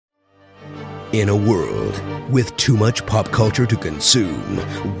In a world with too much pop culture to consume,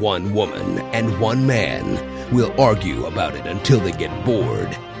 one woman and one man will argue about it until they get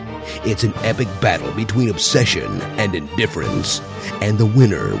bored. It's an epic battle between obsession and indifference, and the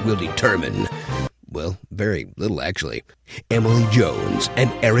winner will determine, well, very little actually. Emily Jones and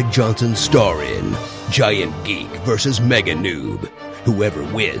Eric Johnson star in Giant Geek vs. Mega Noob. Whoever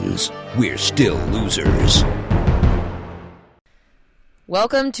wins, we're still losers.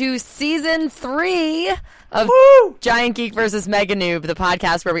 Welcome to Season 3 of Giant Geek vs. Mega Noob, the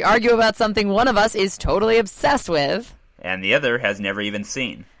podcast where we argue about something one of us is totally obsessed with. And the other has never even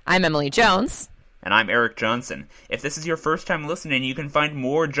seen. I'm Emily Jones. And I'm Eric Johnson. If this is your first time listening, you can find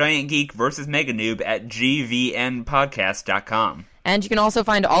more Giant Geek vs. Mega Noob at gvnpodcast.com. And you can also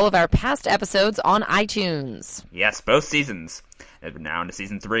find all of our past episodes on iTunes. Yes, both seasons. And we're now into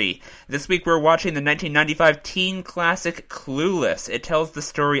Season 3. This week we're watching the 1995 teen classic Clueless. It tells the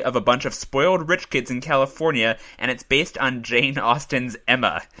story of a bunch of spoiled rich kids in California, and it's based on Jane Austen's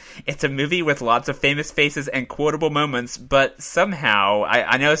Emma. It's a movie with lots of famous faces and quotable moments, but somehow,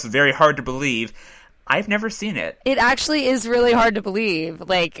 I know this is very hard to believe, I've never seen it. It actually is really hard to believe.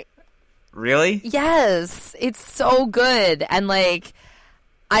 Really? Yes, it's so good. And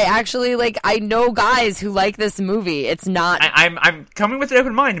I know guys who like this movie. It's not. I'm coming with an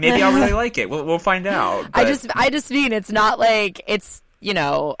open mind. Maybe I'll really like it. We'll find out. But... I just mean it's not it's there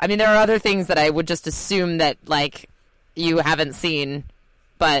are other things that I would just assume that you haven't seen,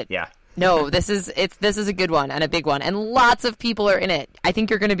 but yeah. No, this is a good one and a big one, and lots of people are in it. I think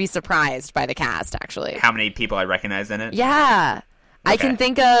you're going to be surprised by the cast. Actually, how many people I recognize in it? Yeah, okay. I can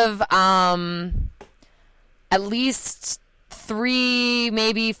think of at least 3,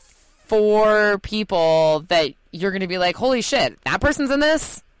 maybe 4 people that you're going to be like, holy shit, that person's in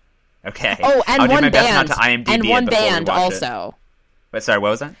this? Okay. Oh, and I'll one do my best band. not to IMDb and one it before band we watch also. It. Wait, sorry,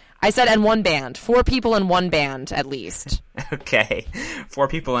 what was that? I said and one band. 4 people in one band, at least. Okay. 4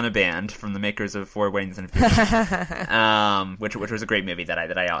 people in a band from the makers of Four Weddings and a Funeral. Which was a great movie that I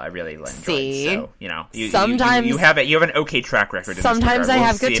really enjoyed. See? So, sometimes you have an okay track record in sometimes this regard. I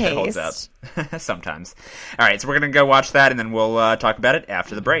have good taste. If it holds up. Sometimes. All right, so we're going to go watch that, and then we'll talk about it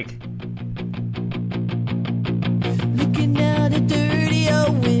after the break. Looking out a dirty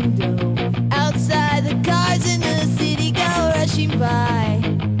old window, outside the cars in the city go rushing by.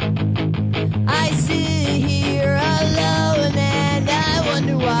 I sit here alone and I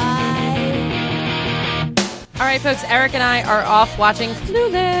wonder why. All right, folks, Eric and I are off watching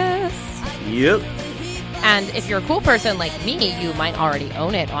Clueless. Yep. And if you're a cool person like me, you might already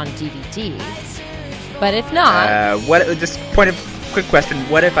own it on DVD. But if not... Quick question,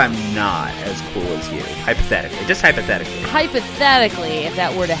 what if I'm not as cool as you? Hypothetically. Just hypothetically. Hypothetically, if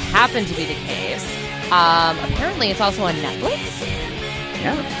that were to happen to be the case, apparently it's also on Netflix.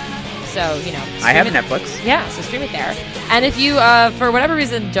 Yeah. So, I have Netflix. Yeah, so stream it there. And if you, for whatever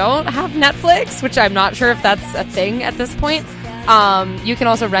reason, don't have Netflix, which I'm not sure if that's a thing at this point, you can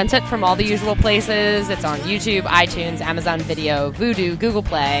also rent it from all the usual places. It's on YouTube, iTunes, Amazon Video, Vudu, Google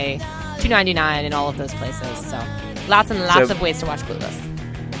Play, $2.99 in all of those places. So lots and lots of ways to watch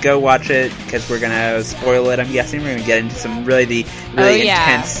Clueless. Go watch it, because we're going to spoil it. I'm guessing we're going to get into some really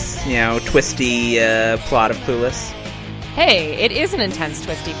intense, twisty plot of Clueless. Hey, it is an intense,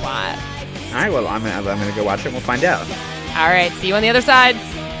 twisty plot. All right, well, I'm gonna go watch it and we'll find out. All right, see you on the other side.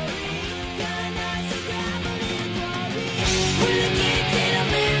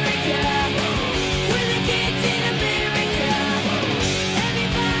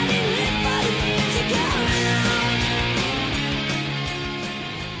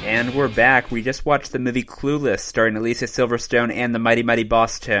 And we're back. We just watched the movie Clueless, starring Alicia Silverstone and the Mighty Mighty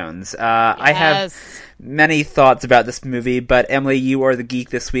Boss Tones. I have many thoughts about this movie, but Emily, you are the geek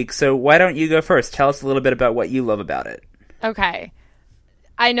this week, so why don't you go first? Tell us a little bit about what you love about it. Okay.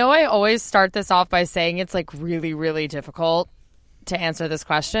 I know I always start this off by saying it's really, really difficult to answer this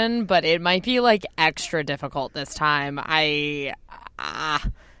question, but it might be extra difficult this time.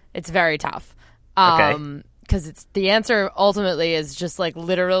 It's very tough. Okay. Because the answer ultimately is just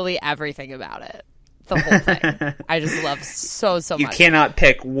literally everything about it. The whole thing. I just love so much. You cannot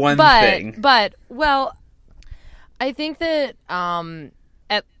pick one thing. But, I think that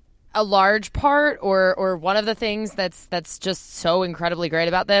at a large part or one of the things that's just so incredibly great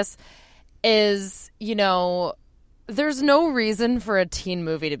about this is, there's no reason for a teen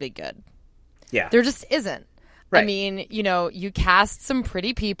movie to be good. Yeah. There just isn't. Right. I mean, you cast some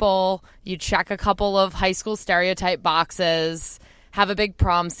pretty people, you check a couple of high school stereotype boxes, have a big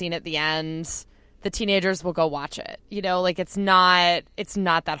prom scene at the end. The teenagers will go watch it. It's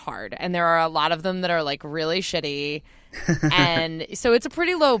not that hard. And there are a lot of them that are really shitty. And so it's a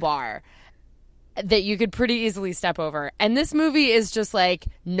pretty low bar. that you could pretty easily step over. And this movie is just like,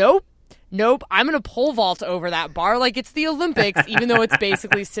 nope, I'm going to pole vault over that bar like it's the Olympics, even though it's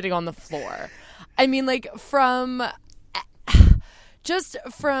basically sitting on the floor. I mean, like, from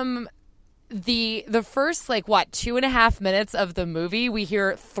the first, like, 2.5 minutes of the movie, we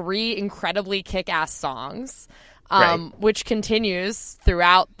hear 3 incredibly kick-ass songs, which continues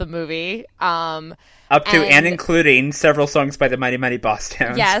throughout the movie. Up to and including several songs by the Mighty Mighty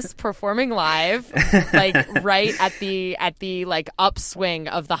Bosstones. Yes, performing live, like right at the like upswing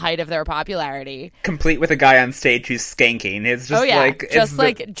of the height of their popularity. Complete with a guy on stage who's skanking. It's just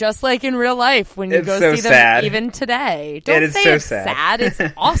just like in real life when you go so see them sad. Even today. Don't it is say so it's sad. It's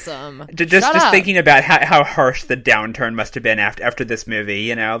awesome. just thinking about how harsh the downturn must have been after this movie.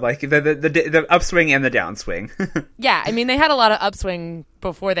 You know, like the upswing and the downswing. Yeah, I mean they had a lot of upswing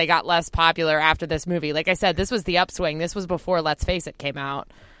before they got less popular after this movie. Like I said, this was the upswing. This was before Let's Face It came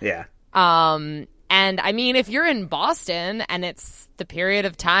out. Yeah. And I mean, if you're in Boston and it's the period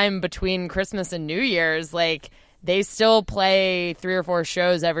of time between Christmas and New Year's, like they still play 3 or 4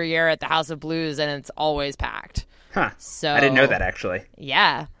 shows every year at the House of Blues and it's always packed. Huh. So I didn't know that actually.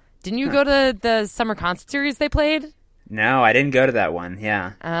 Yeah. Didn't you go to the summer concert series they played? No, I didn't go to that one.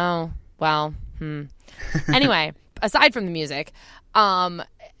 Yeah. Oh, well. Anyway, aside from the music,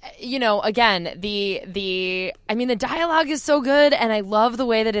 you know, again, the dialogue is so good, and I love the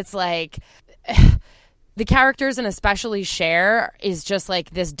way that it's like the characters, and especially Cher, is just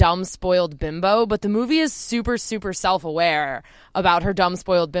like this dumb, spoiled bimbo, but the movie is super, super self-aware about her dumb,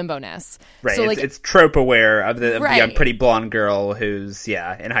 spoiled bimbo-ness. Right, so, it's trope aware of the young, pretty blonde girl who's,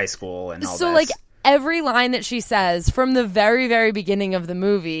 in high school and all so, this. Like, every line that she says from the very, very beginning of the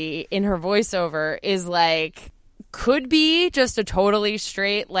movie in her voiceover is like, could be just a totally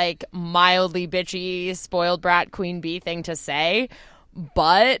straight, like, mildly bitchy, spoiled brat, queen bee thing to say,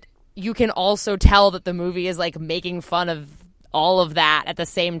 but you can also tell that the movie is, like, making fun of all of that at the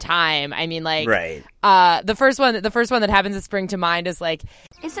same time. I mean, like, right. The first one that happens to spring to mind is like,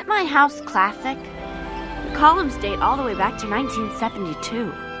 isn't my house classic? The columns date all the way back to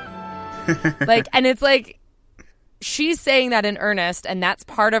 1972. like, and it's like, she's saying that in earnest, and that's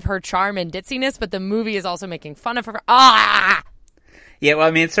part of her charm and ditziness, but the movie is also making fun of her. Yeah, well,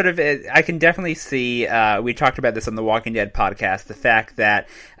 I mean, it's sort of, I can definitely see, we talked about this on the Walking Dead podcast, the fact that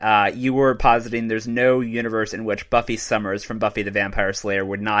you were positing there's no universe in which Buffy Summers from Buffy the Vampire Slayer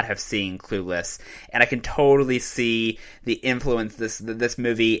would not have seen Clueless. And I can totally see the influence this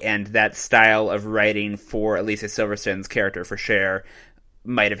movie and that style of writing for Alicia Silverstone's character, for Cher,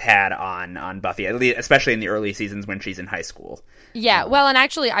 might have had on Buffy, at least, especially in the early seasons when she's in high school. Yeah, well, and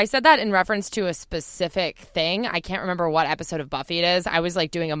actually, I said that in reference to a specific thing. I can't remember what episode of Buffy it is. I was, like,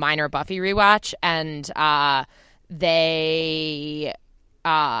 doing a minor Buffy rewatch, and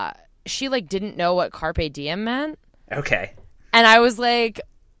she, like, didn't know what Carpe Diem meant. Okay. And I was like,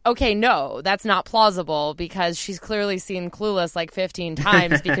 okay, no, that's not plausible, because she's clearly seen Clueless, like, 15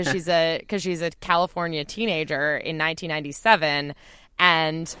 times because she's a California teenager in 1997.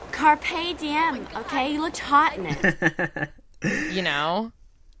 And Carpe Diem, okay? You looked hot in it. You know?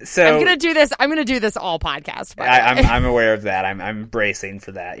 So I'm gonna do this all podcast. I'm aware of that. I'm bracing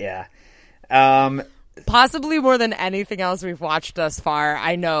for that, yeah. Possibly more than anything else we've watched thus far,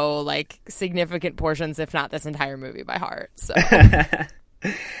 I know, like, significant portions, if not this entire movie, by heart. So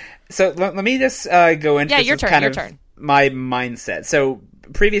So let me just go into your turn. My mindset. So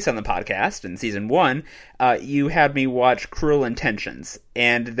previous on the podcast in season 1, you had me watch Cruel Intentions,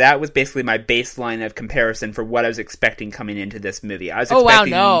 and that was basically my baseline of comparison for what I was expecting coming into this movie. I was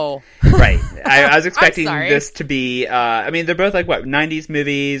expecting, wow, no. Right. I was expecting I'm sorry. this to be, I mean, they're both like, 90s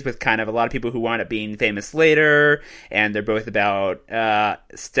movies with kind of a lot of people who wound up being famous later, and they're both about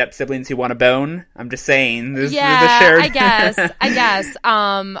step-siblings who want a bone. I'm just saying. This is a shared... I guess.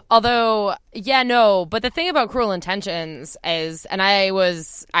 Although, yeah, no, but the thing about Cruel Intentions is, and I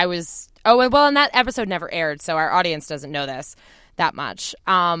was, oh, well, and that episode never aired, so our audience doesn't know this that much.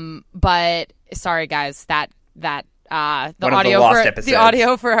 But sorry, guys, the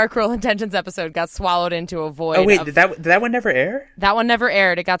audio for our Cruel Intentions episode got swallowed into a void. Oh wait, did that one never air? That one never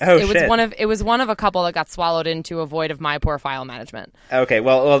aired. It was one of a couple that got swallowed into a void of my poor file management. Okay,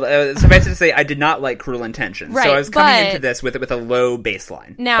 well, suffice it to say, I did not like Cruel Intentions, right, so I was coming into this with a low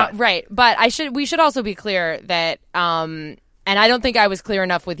baseline. Now, right, but we should also be clear that, and I don't think I was clear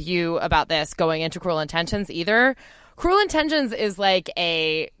enough with you about this going into Cruel Intentions either. Cruel Intentions is like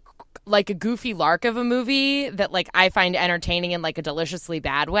a like a goofy lark of a movie that like I find entertaining in like a deliciously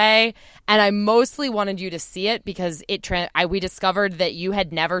bad way, and I mostly wanted you to see it because we discovered that you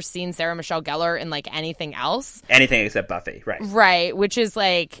had never seen Sarah Michelle Gellar in like anything else, Anything except Buffy, right? which is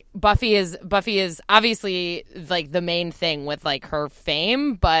like Buffy is obviously like the main thing with like her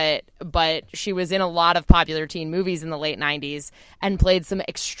fame, but she was in a lot of popular teen movies in the late 90s and played some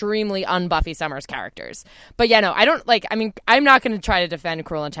extremely un-Buffy Summers characters. But yeah, no, I don't like, I mean, I'm not going to try to defend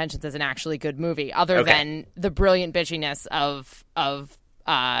Cruel Intentions as an actually good movie other than the brilliant bitchiness of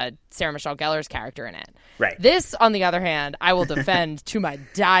Sarah Michelle Gellar's character in it. Right. This, on the other hand, I will defend to my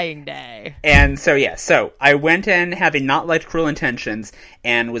dying day. And so I went in having not liked Cruel Intentions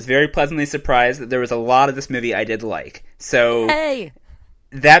and was very pleasantly surprised that there was a lot of this movie I did like. So Hey!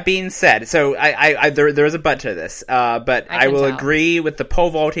 that being said, so there is a but to this, but I will agree with the pole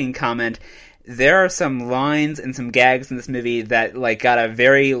vaulting comment. There are some lines and some gags in this movie that like got a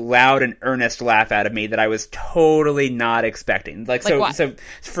very loud and earnest laugh out of me that I was totally not expecting. Like what? So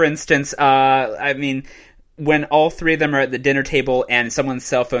for instance, I mean, when all three of them are at the dinner table and someone's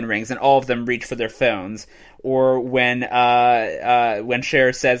cell phone rings and all of them reach for their phones, or when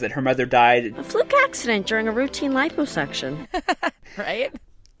Cher says that her mother died, A fluke accident during a routine liposuction. Right?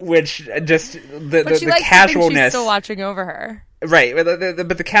 which just But she the likes casualness, to think she's still watching over her. right? But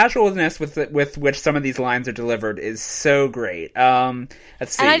the casualness with which some of these lines are delivered is so great.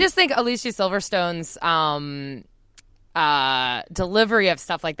 Let's see. And I just think Alicia Silverstone's delivery of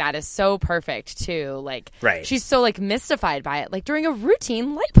stuff like that is so perfect too. Like, Right. she's so like mystified by it, like during a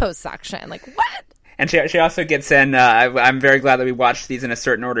routine liposuction. Like, what? And she also gets in, I'm very glad that we watched these in a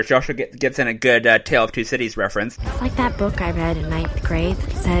certain order, she also gets in a good Tale of Two Cities reference. It's like that book I read in 9th grade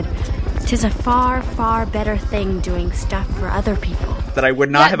that said, "'Tis a far, far better thing doing stuff for other people." That I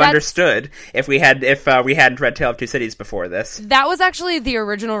would not have that's- understood if we hadn't read Tale of Two Cities before this. That was actually the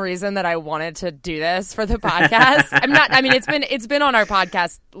original reason that I wanted to do this for the podcast. It's been on our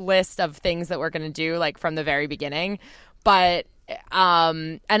podcast list of things that we're going to do like from the very beginning. But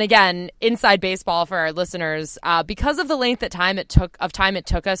and again, inside baseball for our listeners, because of the length of time it took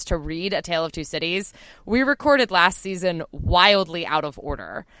us to read A Tale of Two Cities, we recorded last season wildly out of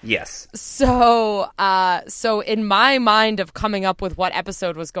order. Yes. So in my mind of coming up with what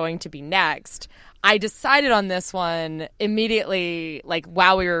episode was going to be next, I decided on this one immediately, like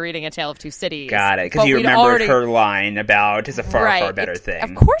while we were reading A Tale of Two Cities. Got it, because But you we'd remembered her line about "'tis a far, far better thing."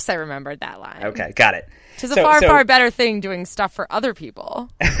 Of course I remembered that line. Okay, got it. "'Tis a far better thing doing stuff for other people."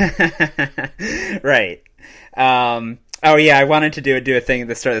 Right. Oh yeah, I wanted to do a thing at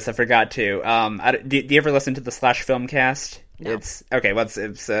the start of this. I forgot to. Do you ever listen to the Slash Filmcast? No. It's okay. Well,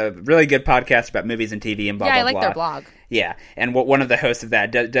 it's a really good podcast about movies and TV and blah blah blah. Yeah, I like their blog. Yeah, and one of the hosts of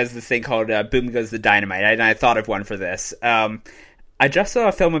that does this thing called "Boom Goes the Dynamite." And I thought of one for this. I just saw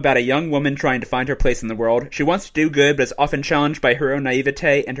a film about a young woman trying to find her place in the world. She wants to do good, but is often challenged by her own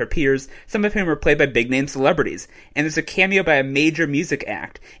naivete and her peers, some of whom are played by big-name celebrities. And there's a cameo by a major music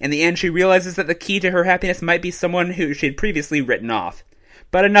act. In the end, she realizes that the key to her happiness might be someone who she had previously written off.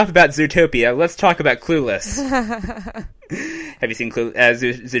 But enough about Zootopia. Let's talk about Clueless. Have you seen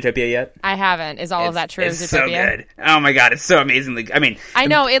Zootopia yet? I haven't. Is all of that true? It's Zootopia? so good. Oh my god, it's so amazingly. I mean, I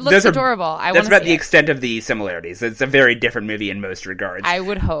know it looks adorable. That's about the extent of the similarities. It's a very different movie in most regards. I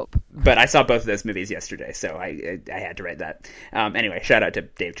would hope. But I saw both of those movies yesterday, so I had to write that. Anyway, shout out to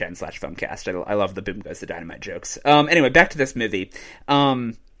Dave Chen / Filmcast. I love the Boom Goes the Dynamite jokes. Anyway, back to this movie.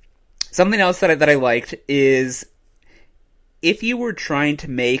 Something else that I liked is, if you were trying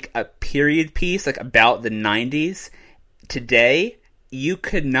to make a period piece like about the 90s today, you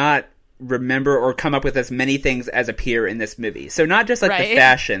could not remember or come up with as many things as appear in this movie. So not just like the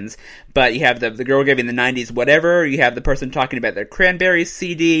fashions, but you have the girl giving the 90s whatever, you have the person talking about their Cranberries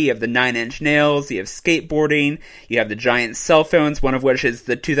CD, you have the 9 Inch Nails, you have skateboarding, you have the giant cell phones, one of which is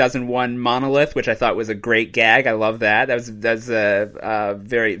the 2001 monolith, which I thought was a great gag. I love that. That was a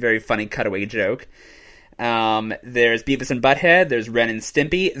very, very funny cutaway joke. There's Beavis and Butthead, there's Ren and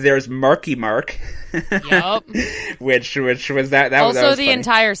Stimpy, there's Marky Mark. Yup. which was that also that was the funny.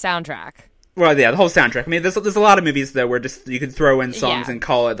 entire soundtrack. Well, yeah, the whole soundtrack. I mean, there's a lot of movies though where just you could throw in songs and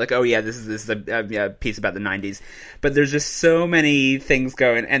call it like, oh yeah, this is a piece about the 90s. But there's just so many things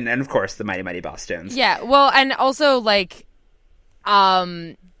going, and of course the Mighty Mighty Bosstones. Yeah, well, and also like,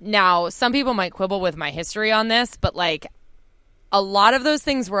 now some people might quibble with my history on this, but like, a lot of those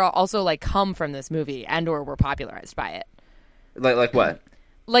things were also like come from this movie and or were popularized by it. Like what?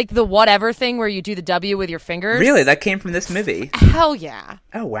 Like the whatever thing where you do the W with your fingers. Really? That came from this movie? Hell yeah.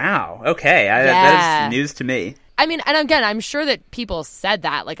 Oh, wow. Okay. That is news to me. I mean, and again, I'm sure that people said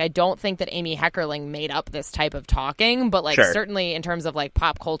that. Like, I don't think that Amy Heckerling made up this type of talking, but, like, Sure. certainly in terms of, like,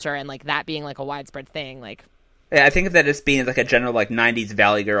 pop culture and, like, that being, like, a widespread thing, like... Yeah, I think of that as being like a general like 90s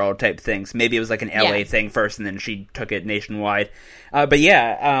Valley Girl type thing. So maybe it was like an LA Yeah. thing first and then she took it nationwide. But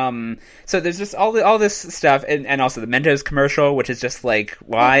yeah, so there's just all this stuff and also the Mentos commercial, which is just like,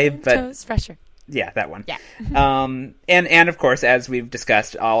 why? But Toes fresher. yeah, that one. Yeah. And of course, as we've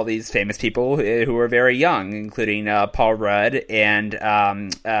discussed, all these famous people who are very young, including Paul Rudd and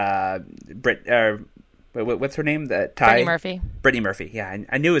what's her name? The Ty? Brittany Murphy. Brittany Murphy. Yeah,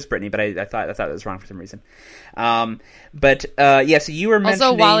 I knew it was Brittany, but I thought it was wrong for some reason. Yeah, so you were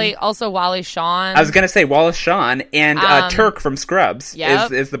mentioning Also Wally Shawn. I was gonna say Wallace Shawn and Turk from Scrubs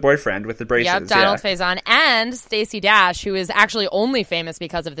Yep. is the boyfriend with the braces. Yep, Donald yeah. Faison, and Stacey Dash, who is actually only famous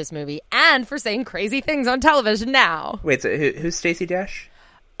because of this movie and for saying crazy things on television now. Wait, so who's Stacey Dash?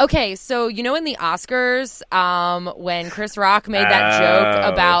 Okay, so you know in the Oscars, when Chris Rock made that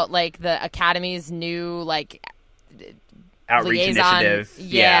joke about like the Academy's new like Outreach liaison, initiative.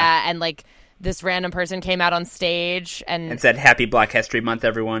 yeah, and like this random person came out on stage and said Happy Black History Month,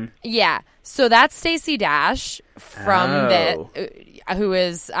 everyone. yeah. So that's Stacey Dash from Oh. who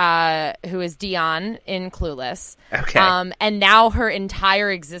is Dion in Clueless. Okay. And now her entire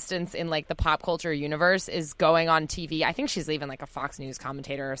existence in like the pop culture universe is going on TV. I think she's even like a Fox News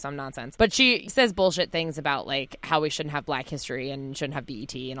commentator or some nonsense. But she says bullshit things about like how we shouldn't have Black History and shouldn't have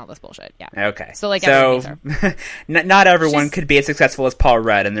BET and all this bullshit. Yeah. Okay. So like everyone hates her. not everyone She's- could be as successful as Paul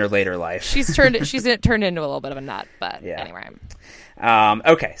Rudd in their later life. She's turned into a little bit of a nut. But Yeah. anyway.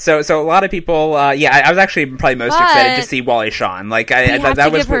 Okay, so a lot of people, I was actually probably most excited to see Wally Shawn. Like, We I have thought to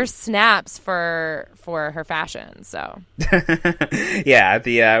that was give her snaps for her fashion. So yeah.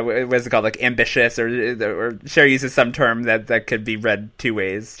 The what's it called? Like ambitious, or Sherry uses some term that could be read two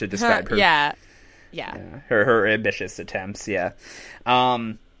ways to describe her. yeah. Her ambitious attempts. Yeah.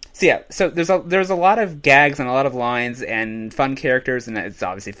 So there's a lot of gags and a lot of lines and fun characters, and it's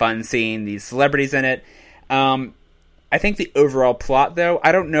obviously fun seeing these celebrities in it. I think the overall plot, though,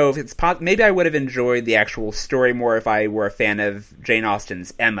 I don't know if it's maybe I would have enjoyed the actual story more if I were a fan of Jane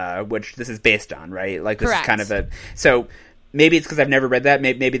Austen's Emma, which this is based on, right? Like, this Correct. is kind of so maybe it's because I've never read that.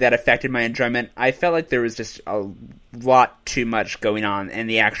 Maybe that affected my enjoyment. I felt like there was just a lot too much going on in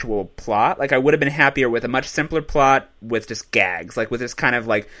the actual plot. Like, I would have been happier with a much simpler plot with just gags, like with this kind of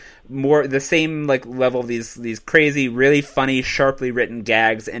like more the same like level of these crazy, really funny, sharply written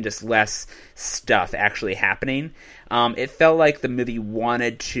gags and just less stuff actually happening. It felt like the movie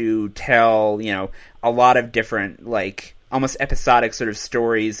wanted to tell, a lot of different, like, almost episodic sort of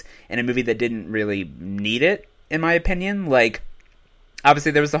stories in a movie that didn't really need it, in my opinion. Like,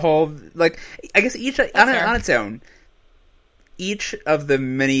 obviously there was the whole, like, I guess each, on its own, each of the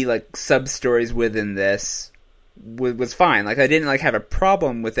many, like, sub-stories within this was fine. Like, I didn't, like, have a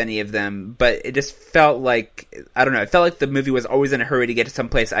problem with any of them, but it just felt like, I don't know, it felt like the movie was always in a hurry to get to some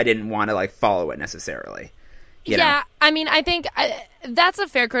place I didn't want to, like, follow it necessarily. You know? Yeah, I mean, I think that's a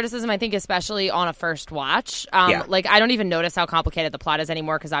fair criticism, I think, especially on a first watch. Yeah. Like, I don't even notice how complicated the plot is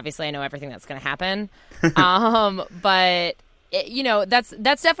anymore because obviously I know everything that's going to happen. But,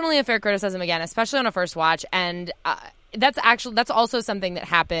 that's definitely a fair criticism, again, especially on a first watch. And that's also something that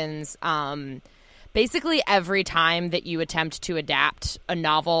happens basically every time that you attempt to adapt a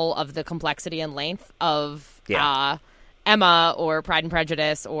novel of the complexity and length of Emma or Pride and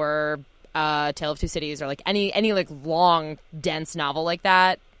Prejudice or Tale of Two Cities or like any like long dense novel like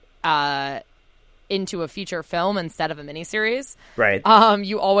that into a feature film instead of a miniseries. Right.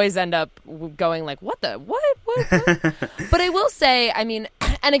 You always end up going like, what? But I will say, I mean,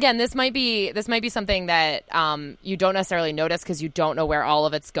 and again, this might be something that you don't necessarily notice because you don't know where all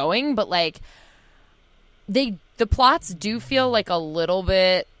of it's going, but like the plots do feel like a little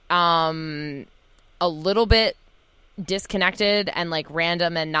bit disconnected and like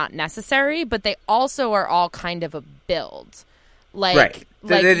random and not necessary, but they also are all kind of a build. Like, right.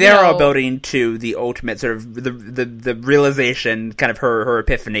 They're all building to the ultimate sort of the realization, kind of her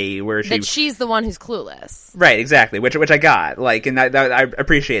epiphany, where she's the one who's clueless. Right, exactly. Which I got, like, and that I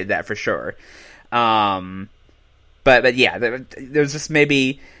appreciated that for sure. But yeah, there's just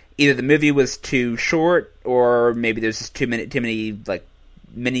maybe either the movie was too short, or maybe there's just too many like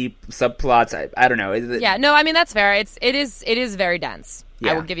mini subplots. I don't know. Yeah, no, I mean that's fair. It is very dense.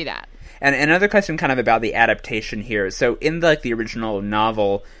 Yeah. I will give you that. And another question kind of about the adaptation here. So in the original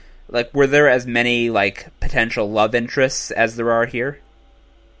novel, like, were there as many like potential love interests as there are here?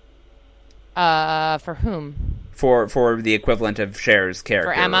 For whom? For the equivalent of Cher's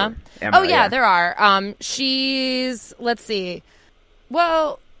character. For Emma? Oh yeah, there are. She's, let's see.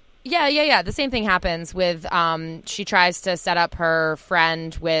 Well, Yeah. The same thing happens with she tries to set up her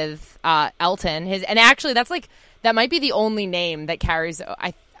friend with Elton. And actually that might be the only name that carries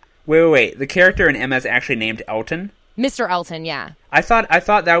Wait. The character in Emma is actually named Elton? Mr. Elton, yeah. I thought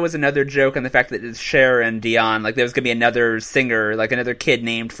that was another joke on the fact that it's Cher and Dion, like there was going to be another singer, like another kid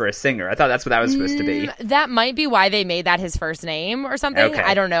named for a singer. I thought that's what that was supposed to be. That might be why they made that his first name or something. Okay.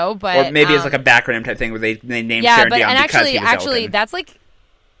 I don't know, but or maybe it's like a backronym type thing where they named Cher and Dion because he was actually Elton. that's like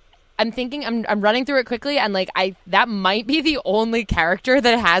I'm thinking I'm running through it quickly and like that might be the only character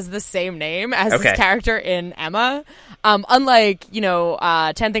that has the same name as this character in Emma. Unlike,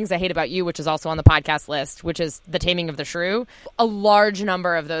 10 Things I Hate About You, which is also on the podcast list, which is The Taming of the Shrew, a large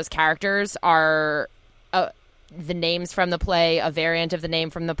number of those characters are the names from the play, a variant of the name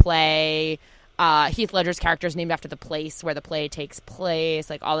from the play. Heath Ledger's character is named after the place where the play takes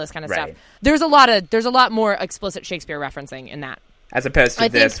place, like all this kind of stuff. There's a lot more explicit Shakespeare referencing in that. As opposed to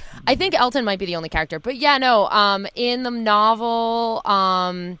this. I think Elton might be the only character. But yeah, no, in the novel,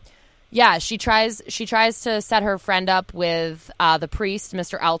 she tries to set her friend up with the priest,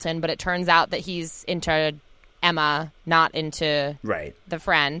 Mr. Elton, but it turns out that he's into Emma, not into the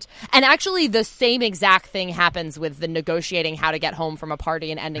friend. And actually the same exact thing happens with the negotiating how to get home from a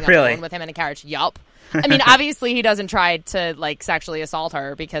party and ending up alone with him in a carriage. Yup. I mean, obviously he doesn't try to like sexually assault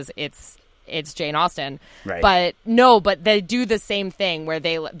her because it's Jane Austen. But they do the same thing where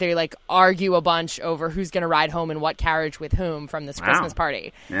they like argue a bunch over who's going to ride home in what carriage with whom from this Christmas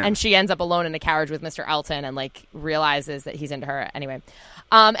party. Yeah. And she ends up alone in a carriage with Mr. Elton and like realizes that he's into her anyway.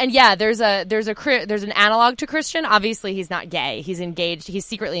 And yeah, there's an analog to Christian. Obviously he's not gay. He's engaged. He's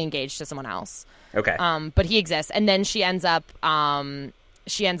secretly engaged to someone else. Okay. But he exists. And then she ends up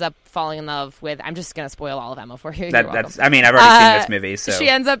falling in love with. I'm just gonna spoil all of Emma for you. That's. I mean, I've already seen this movie, so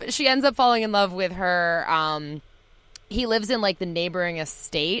she ends up falling in love with her. He lives in like the neighboring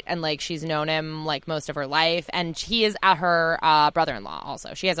estate, and like she's known him like most of her life, and he is her brother-in-law.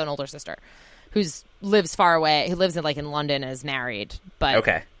 Also, she has an older sister who lives far away. Who lives in London and is married. But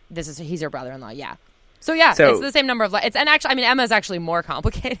he's her brother-in-law. Yeah. So yeah, it's the same number of. Emma's actually more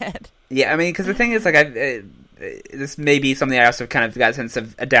complicated. Yeah, I mean, because the thing is, like, this may be something I also kind of got a sense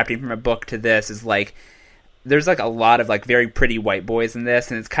of adapting from a book to this is like there's like a lot of like very pretty white boys in this,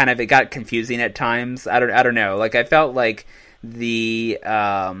 and it got confusing at times. I don't know. Like I felt like the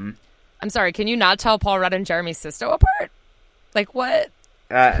I'm sorry, can you not tell Paul Rudd and Jeremy Sisto apart? Like what?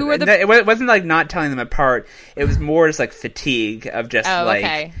 Who are the? No, it wasn't like not telling them apart. It was more just like fatigue of just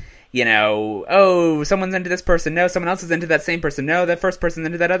someone's into this person. No, someone else is into that same person. No, that first person's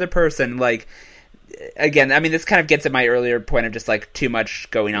into that other person. Like. Again, I mean, this kind of gets at my earlier point of just like too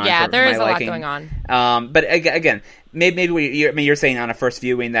much going on. Yeah, there is a liking. lot going on. But again, maybe you're saying on a first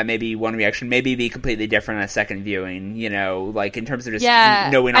viewing that maybe one reaction maybe be completely different on a second viewing. Like in terms of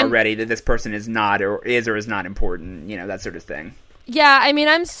just knowing already that this person is not or is not important. That sort of thing. Yeah, I mean,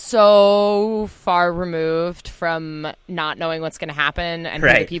 I'm so far removed from not knowing what's going to happen and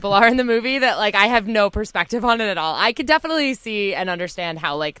who the people are in the movie that like I have no perspective on it at all. I could definitely see and understand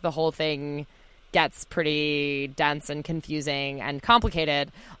how like the whole thing gets pretty dense and confusing and complicated.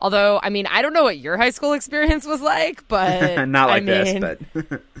 Although, I mean, I don't know what your high school experience was like, but not like this, but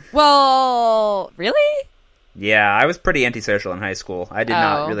well, really? Yeah, I was pretty antisocial in high school. I did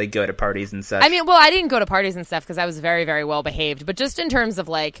not really go to parties and such. I mean, well, I didn't go to parties and stuff because I was very, very well behaved. But just in terms of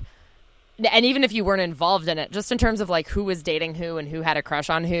like, and even if you weren't involved in it, just in terms of like who was dating who and who had a crush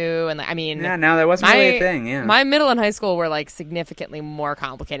on who, and I mean, yeah, no, that wasn't really a thing. Yeah, my middle and high school were like significantly more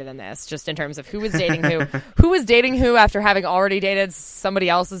complicated than this, just in terms of who was dating who was dating who after having already dated somebody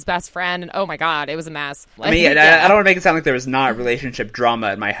else's best friend, and oh my god, it was a mess. I mean, I don't want to make it sound like there was not relationship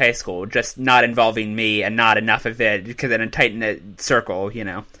drama in my high school, just not involving me and not enough of it because in a tight-knit circle,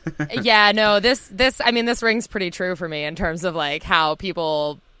 Yeah, no, this rings pretty true for me in terms of like how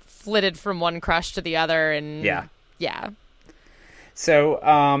people flitted from one crush to the other, and yeah. So,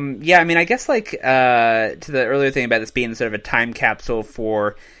 I mean, I guess like to the earlier thing about this being sort of a time capsule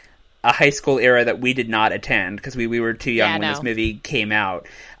for a high school era that we did not attend because we were too young when this movie came out.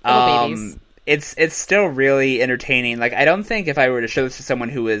 Babies. It's still really entertaining. Like, I don't think if I were to show this to someone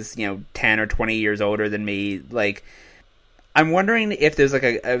who was 10 or 20 years older than me, like. I'm wondering if there's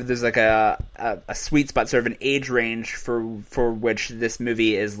a sweet spot, sort of an age range for which this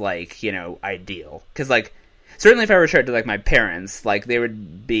movie is like ideal. Because like certainly if I were to show it to like my parents, like they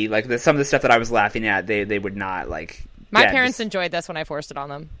would be like some of the stuff that I was laughing at, they would not like. My parents enjoyed this when I forced it on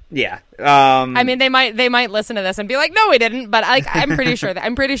them. Yeah. I mean, they might listen to this and be like, no, we didn't. But like, I'm pretty sure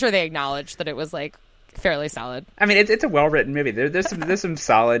they acknowledged that it was like fairly solid. I mean, it's a well-written movie. There's some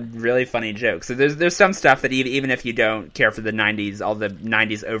solid, really funny jokes. So there's some stuff that even if you don't care for the 90s, all the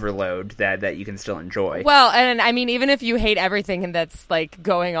 90s overload, that you can still enjoy. Well, and I mean, even if you hate everything that's like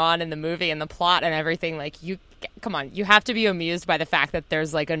going on in the movie and the plot and everything, like come on, you have to be amused by the fact that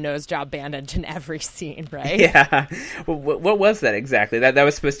there's like a nose job bandage in every scene, right? Yeah. Well, what was that exactly? That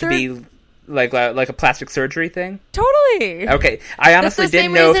was supposed to be like a plastic surgery thing? Totally. Okay. I honestly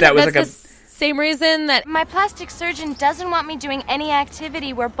didn't know if that was like a... Same reason that My plastic surgeon doesn't want me doing any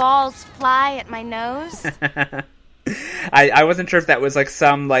activity where balls fly at my nose. I wasn't sure if that was like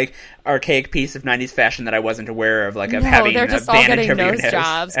some like archaic piece of 90s fashion that I wasn't aware of, like of having they're just a all bandage getting over your nose nose.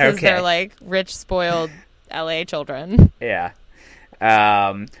 jobs because Okay. they're like rich, spoiled LA children. Yeah.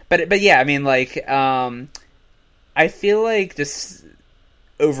 But yeah, I mean, like, I feel like just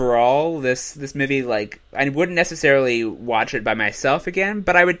overall, this movie, like, I wouldn't necessarily watch it by myself again,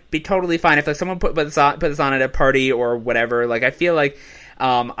 but I would be totally fine if like someone put this on at a party or whatever. Like, I feel like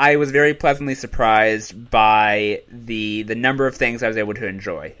I was very pleasantly surprised by the number of things I was able to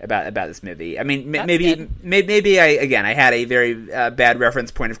enjoy about this movie. I mean, maybe I had a very bad reference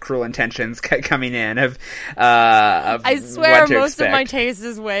point of Cruel Intentions coming in of I swear what to most of my expect. taste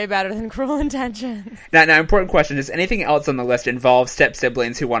is way better than Cruel Intentions. Now, important question: does anything else on the list involve step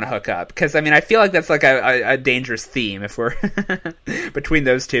siblings who want to hook up? Because I mean, I feel like that's like a dangerous theme if we're between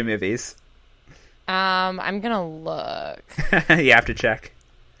those two movies. I'm gonna look. You have to check.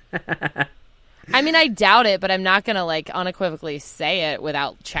 I mean, I doubt it, but I'm not gonna like unequivocally say it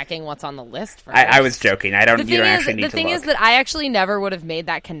without checking what's on the list first. I was joking. You don't actually need to The look. thing is that I actually never would have made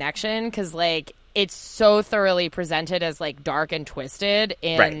that connection because like it's so thoroughly presented as like dark and twisted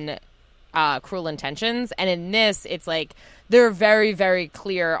in Cruel Intentions, and in this, it's like they're very, very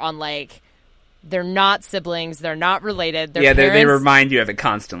clear on like. They're not siblings. They're not related. Their they parents, remind you of it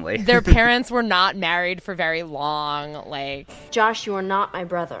constantly. their parents were not married for very long. Like, Josh, you are not my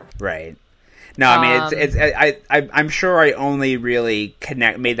brother. Right. No, I mean I'm sure I only really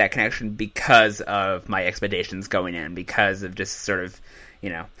made that connection because of my expectations going in, because of just sort of,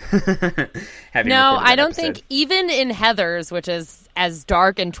 having. no, recorded that I don't episode. think even in Heathers, which is as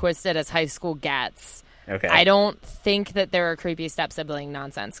dark and twisted as high school gets. Okay. I don't think that there are creepy step sibling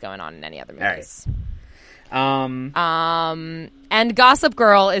nonsense going on in any other movies. All right. And Gossip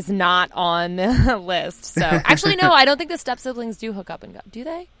Girl is not on the list. So actually, no, I don't think the step siblings do hook up and go. Do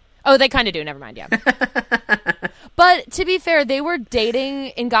they? Oh, they kind of do. Never mind. Yeah. But to be fair, they were dating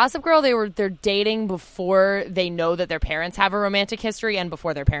in Gossip Girl. They're dating before they know that their parents have a romantic history and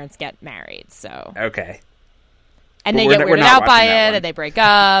before their parents get married. So Okay. and But they we're get not- we're weirded not out by watching that it, one. and they break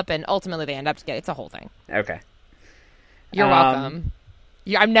up, and ultimately they end up together. It's a whole thing. Okay. You're welcome.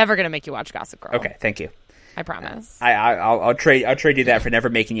 I'm never gonna make you watch Gossip Girl. Okay. Thank you. I promise. I'll trade you that for never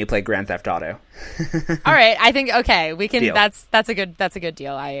making you play Grand Theft Auto. All right, I think we can. Deal. That's a good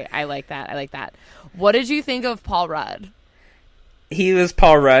deal. I like that. I like that. What did you think of Paul Rudd? He was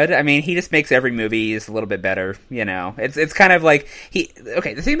Paul Rudd. I mean, he just makes every movie just a little bit better. It's kind of like the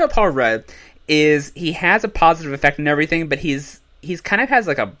thing about Paul Rudd is he has a positive effect on everything, but he's kind of has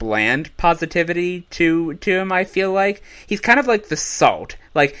like a bland positivity to him. I feel like he's kind of like the salt.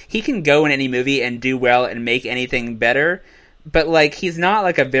 Like he can go in any movie and do well and make anything better, but like he's not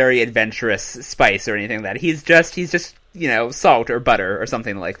like a very adventurous spice or anything like that. He's just salt or butter or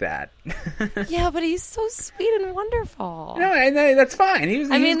something like that. Yeah, but he's so sweet and wonderful. No, that's fine. He was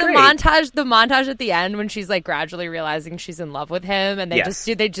the great. montage at the end when she's like gradually realizing she's in love with him, and they Yes.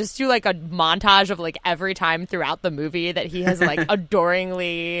 just do like a montage of like every time throughout the movie that he has like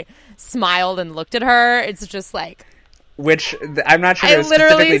adoringly smiled and looked at her. It's just like Which I'm not sure I it was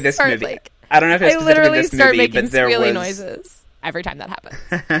literally specifically this start, movie. like- I don't know if it's I specifically literally this start movie, making but there squealy was noises every time that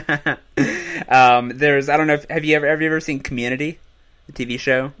happens. there's I don't know if have you ever seen Community, the TV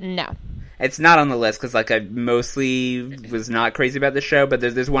show? No. It's not on the list because like I mostly was not crazy about the show, but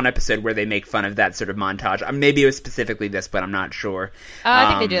there's one episode where they make fun of that sort of montage. Maybe it was specifically this, but I'm not sure. I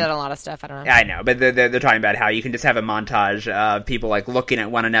think they do that in a lot of stuff. I don't know. I know, but they're talking about how you can just have a montage of people like looking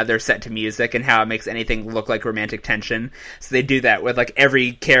at one another set to music and how it makes anything look like romantic tension. So they do that with like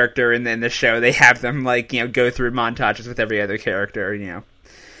every character in the show. They have them like go through montages with every other character.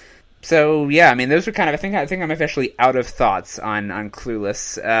 So yeah, I mean those were kind of. I think I'm officially out of thoughts on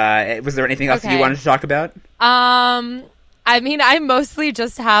Clueless. Was there anything else that you Okay. wanted to talk about? I mean, I mostly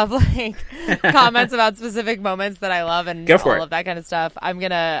just have like comments about specific moments that I love and Go for all it. of that kind of stuff. I'm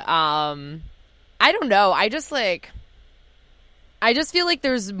gonna, I don't know. I just feel like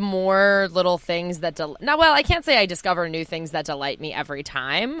there's more little things that I can't say I discover new things that delight me every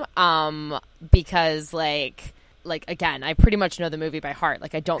time. Because like like, again, I pretty much know the movie by heart.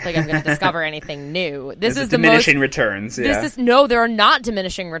 Like, I don't think I'm going to discover anything new. This is the diminishing returns. Yeah. No, there are not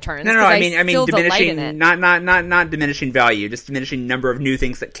diminishing returns. No, I mean diminishing, not diminishing value, just diminishing number of new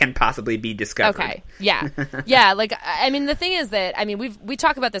things that can possibly be discovered. Okay, yeah, yeah. Like, I mean, the thing is that we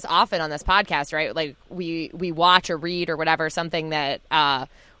talk about this often on this podcast, right? Like, we watch or read or whatever something that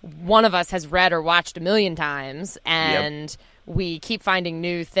one of us has read or watched a million times, and we keep finding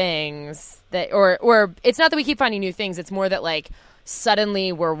new things that, or it's not that we keep finding new things. It's more that, like,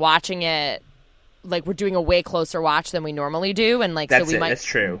 suddenly we're watching it, like, we're doing a way closer watch than we normally do, and, like, that's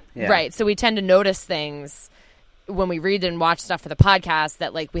true. Yeah. Right. So we tend to notice things when we read and watch stuff for the podcast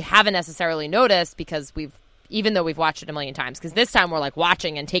that, like, we haven't necessarily noticed because even though we've watched it a million times, because this time we're, like,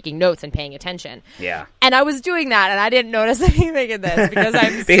 watching and taking notes and paying attention. Yeah. And I was doing that, and I didn't notice anything in this because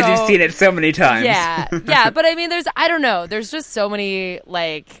because you've seen it so many times. Yeah, yeah. But I mean, I don't know. There's just so many,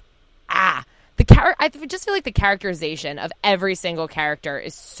 like, I just feel like the characterization of every single character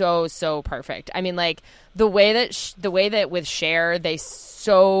is so perfect. I mean, like, the way that with Cher they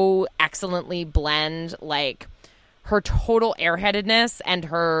so excellently blend, like, her total airheadedness and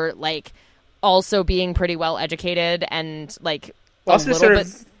her, like, also being pretty well educated and, like, also sort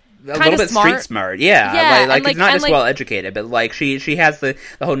of a little bit street smart. Yeah, like it's not just well educated, but, like, she has the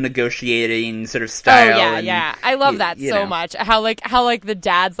whole negotiating sort of style. Oh yeah. I love that so much. How the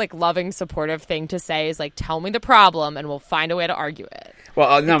dad's, like, loving, supportive thing to say is, like, tell me the problem and we'll find a way to argue it.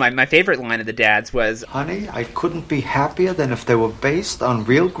 Well, no, my favorite line of the dad's was, "Honey, I couldn't be happier than if they were based on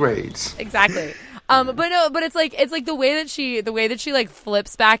real grades." Exactly. But it's like the way that she like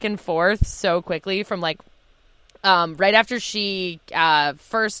flips back and forth so quickly from, like, right after she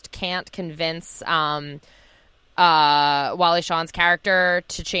first can't convince Wally Shawn's character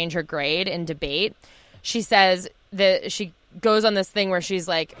to change her grade in debate. She says that she goes on this thing where she's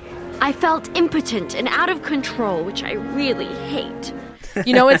like, I felt impotent and out of control, which I really hate.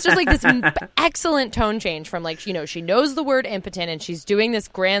 You know, it's just like this excellent tone change from, like, you know, she knows the word impotent and she's doing this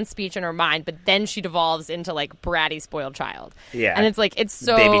grand speech in her mind, but then she devolves into, like, bratty spoiled child. Yeah. And it's like, it's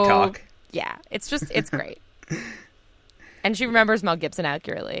so... baby talk. Yeah. It's great. And she remembers Mel Gibson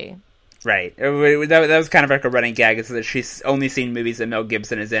accurately. Right. That was kind of like a running gag, is that she's only seen movies that Mel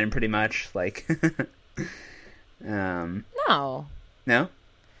Gibson is in, pretty much. Like... No. No?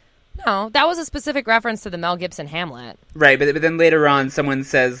 No, that was a specific reference to the Mel Gibson Hamlet. Right, but then later on, someone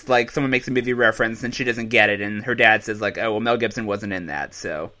says, like, someone makes a movie reference and she doesn't get it, and her dad says, like, oh, well, Mel Gibson wasn't in that,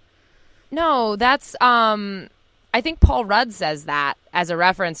 so... No, that's, I think Paul Rudd says that as a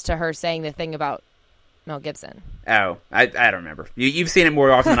reference to her saying the thing about Mel Gibson. Oh, I don't remember. You've seen it more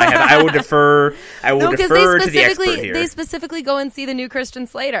often than I have. I will defer to the expert here. They specifically go and see the new Christian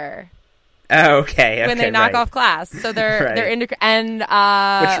Slater. Oh, okay. When they knock off class, so they're into and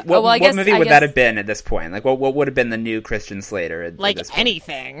what movie would that have been at this point? Like, what would have been the new Christian Slater? At like this point?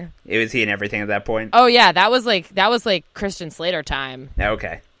 Anything. Was he in everything at that point? Oh yeah, that was like Christian Slater time.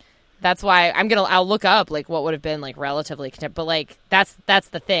 Okay. That's why I'll look up, like, what would have been, like, relatively contemporary, but, like, that's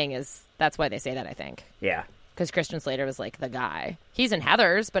the thing, is that's why they say that, I think. Yeah. Because Christian Slater was, like, the guy. He's in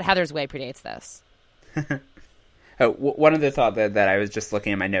Heathers, but Heathers way predates this. One other thought that I was just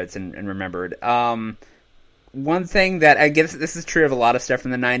looking at my notes and remembered. One thing that I guess this is true of a lot of stuff from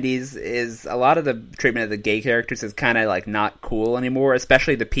the 90s is a lot of the treatment of the gay characters is kind of, like, not cool anymore,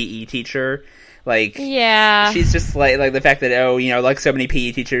 especially the PE teacher. Like, yeah, she's just like the fact that, oh, you know, like so many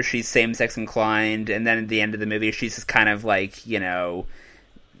PE teachers, she's same-sex inclined, and then at the end of the movie, she's just kind of like, you know,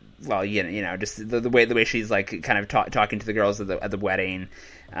 well, you know, just the way she's like kind of talking to the girls at the wedding.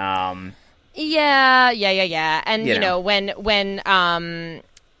 Yeah, and you know when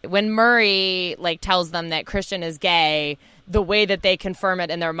Murray, like, tells them that Christian is gay, the way that they confirm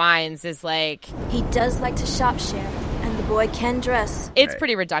it in their minds is like, he does like to shop share, and the boy can dress. It's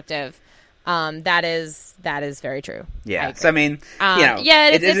pretty reductive. That is very true. Yeah, so I mean, you know, yeah,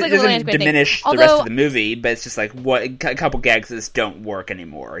 it's like it a doesn't diminish the rest of the movie, but it's just like a couple gags that just don't work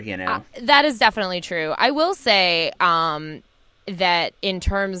anymore. You know, that is definitely true. I will say that in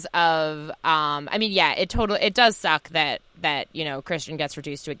terms of, I mean, yeah, it does suck that you know, Christian gets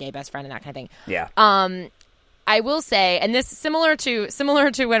reduced to a gay best friend and that kind of thing. Yeah. I will say, and this similar to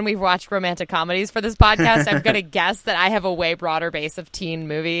when we've watched romantic comedies for this podcast, I'm going to guess that I have a way broader base of teen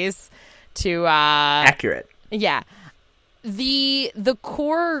movies to accurate. Yeah. The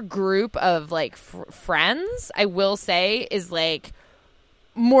core group of, like, friends, I will say, is, like,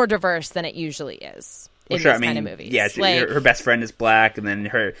 more diverse than it usually is in these kind of movies. Yeah, like, her best friend is black, and then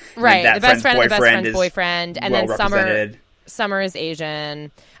her the best friend's boyfriend, and then Summer is Asian.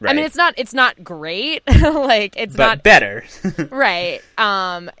 Right. I mean, it's not great. Like, it's but not better. Right.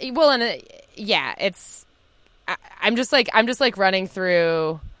 Well, and yeah, it's. I'm just like running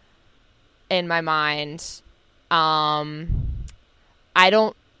through in my mind. I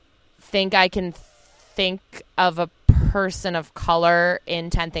don't think I can think of a person of color in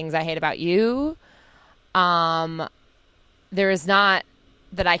 10 Things I Hate About You. There is not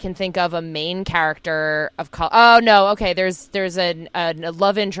that I can think of a main character of color. Oh no, okay. There's a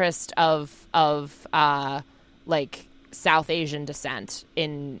love interest of like South Asian descent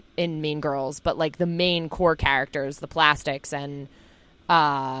in Mean Girls, but like the main core characters, the Plastics and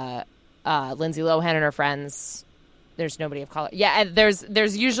Lindsay Lohan and her friends, there's nobody of color. Yeah, and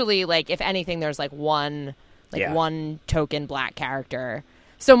there's usually, like, if anything, there's like one token black character.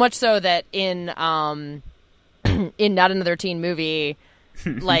 So much so that in Not Another Teen Movie,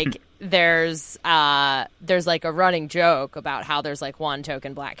 like there's like a running joke about how there's like one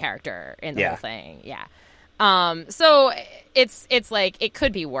token black character in the whole thing. Yeah. So it's like it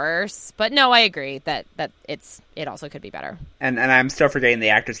could be worse, but no, I agree that it also could be better. And I'm still forgetting the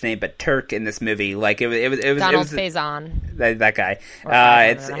actor's name, but Turk in this movie, like it was Donald Faison. That guy.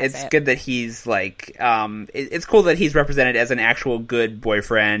 It's good that he's like it's cool that he's represented as an actual good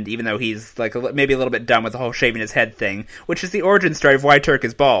boyfriend, even though he's like maybe a little bit done with the whole shaving his head thing, which is the origin story of why Turk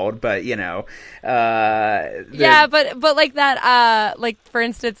is bald. But you know, but like that, like for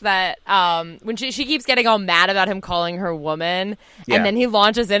instance that when she keeps getting all mad about him calling her woman, and then he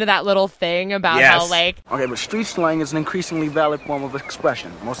launches into that little thing about how like okay, but street slang is an increasingly valid form of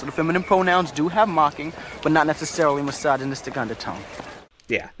expression. Most of the feminine pronouns do have mocking, but not necessarily misogynistic undertone.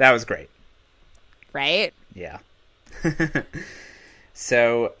 Yeah, that was great. Right? Yeah.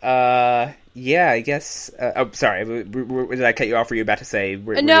 So, yeah, I guess. Sorry, did I cut you off? Were you about to say?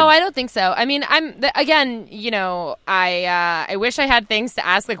 No, I don't think so. I mean, again, you know, I wish I had things to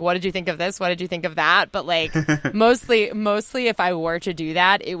ask, like, what did you think of this? What did you think of that? But like, mostly, if I were to do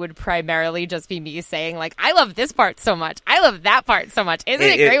that, it would primarily just be me saying, like, I love this part so much. I love that part so much. Isn't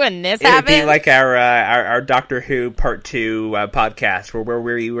it great when this happens? It would be like our Doctor Who Part 2 podcast, where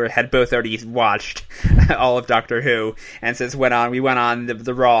we had both already watched all of Doctor Who, and since we went on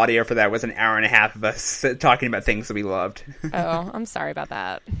the raw audio for that was an hour and a half of us talking about things that we loved. Oh, I'm sorry about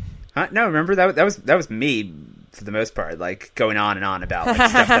that. No, remember that was me for the most part, like going on and on about like,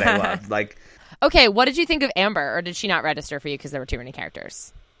 stuff that I loved. Like, okay, what did you think of Amber, or did she not register for you because there were too many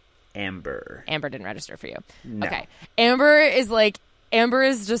characters? Amber didn't register for you. No. Okay, Amber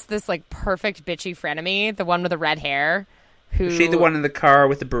is just this like perfect bitchy frenemy, the one with the red hair. Was she the one in the car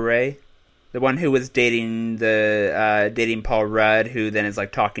with the beret? The one who was dating Paul Rudd, who then is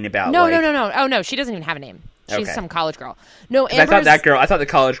like talking about No. Oh no, she doesn't even have a name. She's some college girl. No, I thought the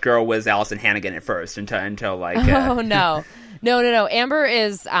college girl was Allison Hannigan at first until like. Oh no. Amber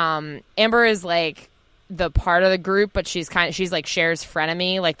is like the part of the group, but she's like Cher's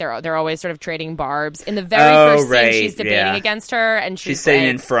frenemy. Like they're always sort of trading barbs. In the very first scene, she's debating against her, and she's sitting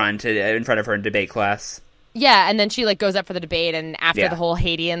in front of her in debate class. Yeah, and then she like goes up for the debate, and after the whole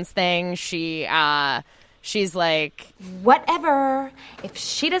Hadians thing, she's like, whatever. If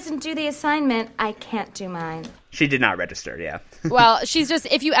she doesn't do the assignment, I can't do mine. She did not register, yeah. Well, she's just,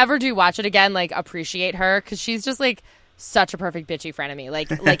 if you ever do watch it again, like appreciate her, because she's just like such a perfect bitchy frenemy.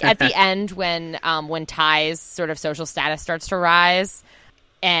 Like at the end when Ty's sort of social status starts to rise,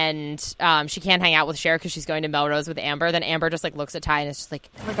 and she can't hang out with Cher because she's going to Melrose with Amber. Then Amber just like looks at Ty and is just like,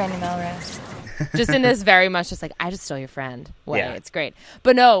 we're going to Melrose. Just in this very much just like, I just stole your friend way. Yeah. It's great.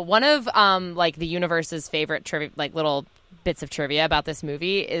 But no, one of like the universe's favorite trivia, like little bits of trivia about this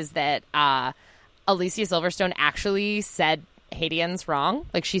movie is that Alicia Silverstone actually said Haitians wrong.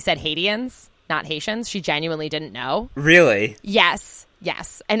 Like she said Haitians, not Haitians. She genuinely didn't know. Really? Yes.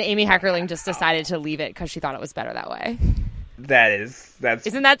 And Amy Heckerling just decided to leave it because she thought it was better that way.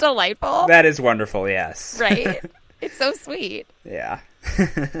 Isn't that delightful? That is wonderful, yes. Right? It's so sweet. Yeah.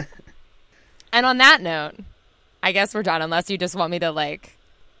 And on that note, I guess we're done, unless you just want me to like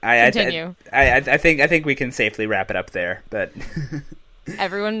continue. I think we can safely wrap it up there, but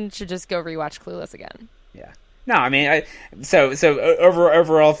everyone should just go rewatch Clueless again. Yeah. No, I mean,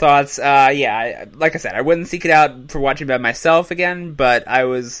 overall thoughts. Like I said, I wouldn't seek it out for watching by myself again, but I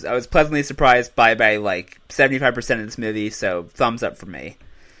was pleasantly surprised by like 75% of this movie. So thumbs up for me.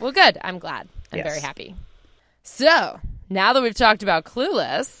 Well, good. I'm glad. I'm very happy. So now that we've talked about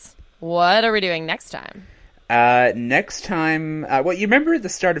Clueless, what are we doing next time? Next time, well, you remember at the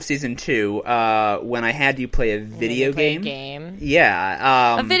start of season 2 when I had you play a video game?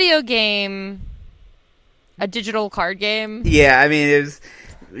 Yeah, a video game. A digital card game? Yeah, I mean, it was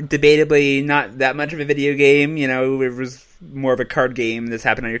debatably not that much of a video game. You know, it was more of a card game that's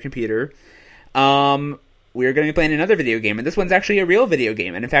happened on your computer. we're going to be playing another video game, and this one's actually a real video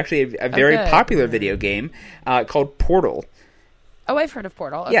game, and it's actually a very popular video game called Portal. Oh, I've heard of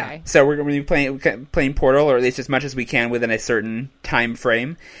Portal. Okay. Yeah, so we're going to be playing Portal, or at least as much as we can within a certain time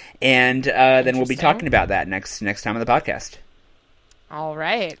frame, and then we'll be talking about that next time on the podcast. All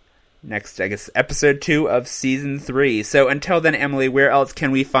right. Next, I guess, episode 2 of season 3. So until then, Emily, where else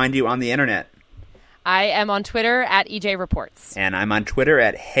can we find you on the internet? I am on Twitter at EJ Reports. And I'm on Twitter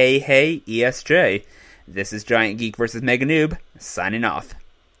at HeyHeyESJ. This is Giant Geek vs. Mega Noob, signing off.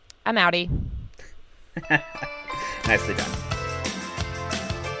 I'm outie. Nicely done.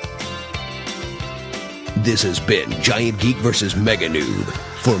 This has been Giant Geek vs. Mega Noob.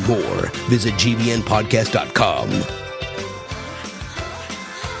 For more, visit gvnpodcast.com.